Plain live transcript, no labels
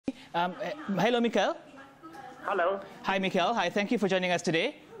Hello, Mikael. Hello. Hi, Mikael. Hi, thank you for joining us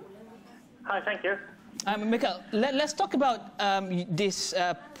today. Hi, thank you. Mikael, let's talk about this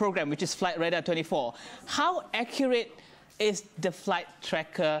program, which is Flight Radar 24. How accurate is the flight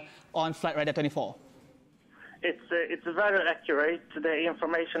tracker on Flight Radar 24? It's very accurate. The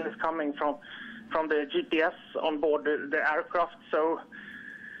information is coming from the GPS on board the aircraft, so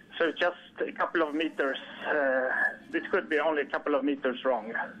just a couple of meters. It could be only a couple of meters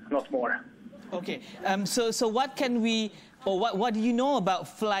wrong, not more. Okay. So what can we, or what do you know about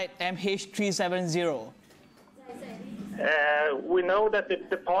flight MH370? We know that it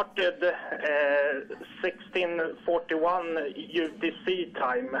departed 1641 UTC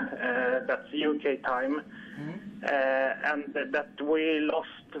time, that's UK time, and that we lost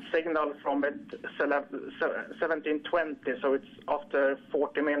signal from it 1720, so it's after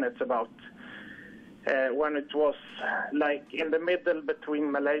 40 minutes about, when it was like in the middle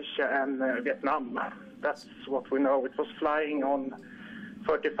between Malaysia and Vietnam. That's what we know. It was flying on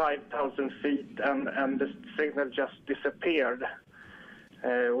 35,000 feet, and the signal just disappeared,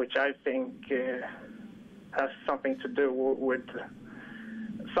 which I think has something to do with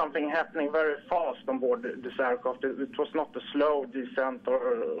something happening very fast on board this aircraft. It was not a slow descent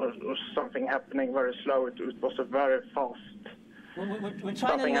or something happening very slow. It was a very fast we're trying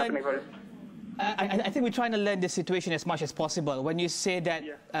something to happening very. I think we're trying to learn the situation as much as possible. When you say that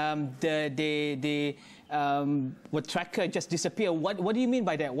the tracker just disappear, what do you mean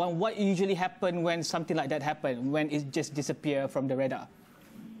by that? What usually happens when something like that happens, when it just disappear from the radar?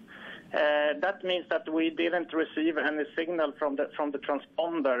 That means that we didn't receive any signal from the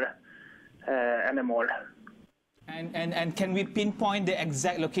transponder anymore. And can we pinpoint the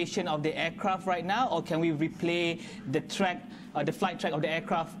exact location of the aircraft right now, or can we replay the track, the flight track of the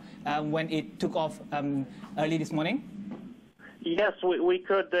aircraft when it took off early this morning? Yes, we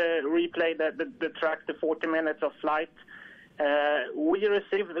could replay the track, the 40 minutes of flight. We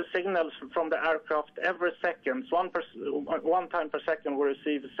receive the signals from the aircraft every second. One time per second we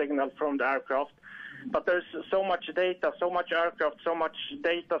receive a signal from the aircraft. But there's so much data, so much aircraft, so much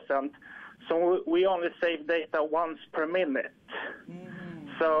data sent. So we only save data once per minute.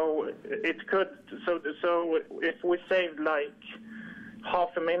 So it could. So if we saved like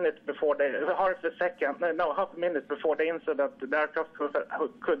half a minute before half a minute before the incident, the aircraft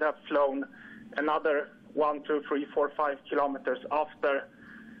could have flown another 1, 2, 3, 4, 5 kilometers after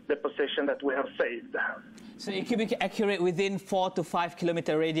the position that we have saved. So it could be accurate within 4 to 5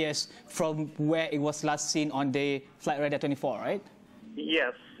 kilometer radius from where it was last seen on the Flight Radar 24, right?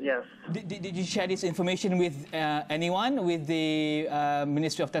 Yes, yes. Did you share this information with anyone, with the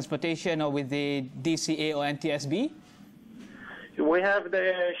Ministry of Transportation or with the DCA or NTSB? We have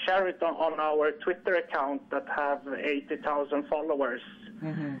share it on our Twitter account that have 80,000 followers.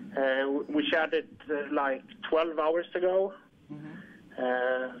 We shared it like 12 hours ago.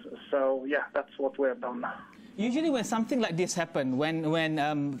 So yeah, that's what we have done. Usually when something like this happens,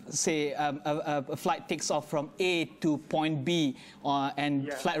 when say a flight takes off from A to point B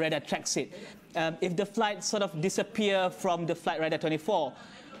and Flight Radar tracks it, if the flight sort of disappear from the Flight Radar 24,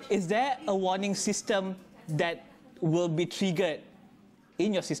 is there a warning system that will be triggered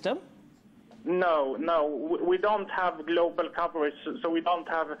in your system? No, we don't have global coverage, so we don't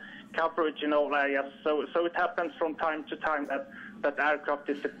have coverage in all areas. So it happens from time to time that aircraft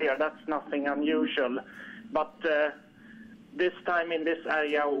disappear. That's nothing unusual. But this time in this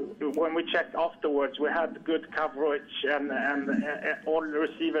area, when we checked afterwards, we had good coverage and all the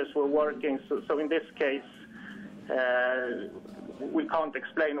receivers were working. So in this case, we can't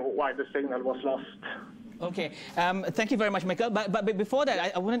explain why the signal was lost. Okay, thank you very much, Michael. But before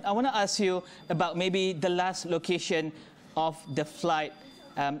that, I want to ask you about maybe the last location of the flight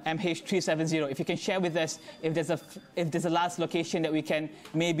MH370. If you can share with us if there's a last location that we can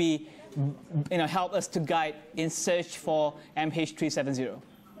maybe help us to guide in search for MH370.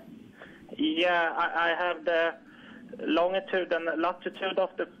 Yeah, I have the longitude and latitude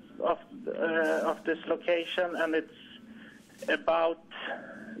of this location, and it's about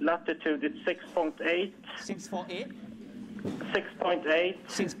latitude, it's 6.8. 6.8? 6.8.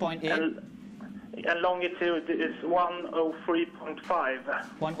 6.8. And longitude is 103.5.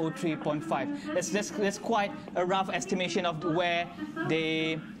 103.5. That's quite a rough estimation of where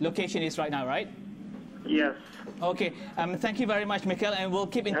the location is right now, right? Yes. Okay. Thank you very much, Michael, and we'll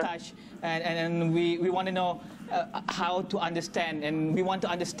keep in touch. And we want to know how to understand, and we want to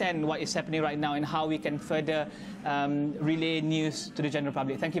understand what is happening right now and how we can further relay news to the general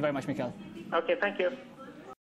public. Thank you very much, Michael. Okay, thank you.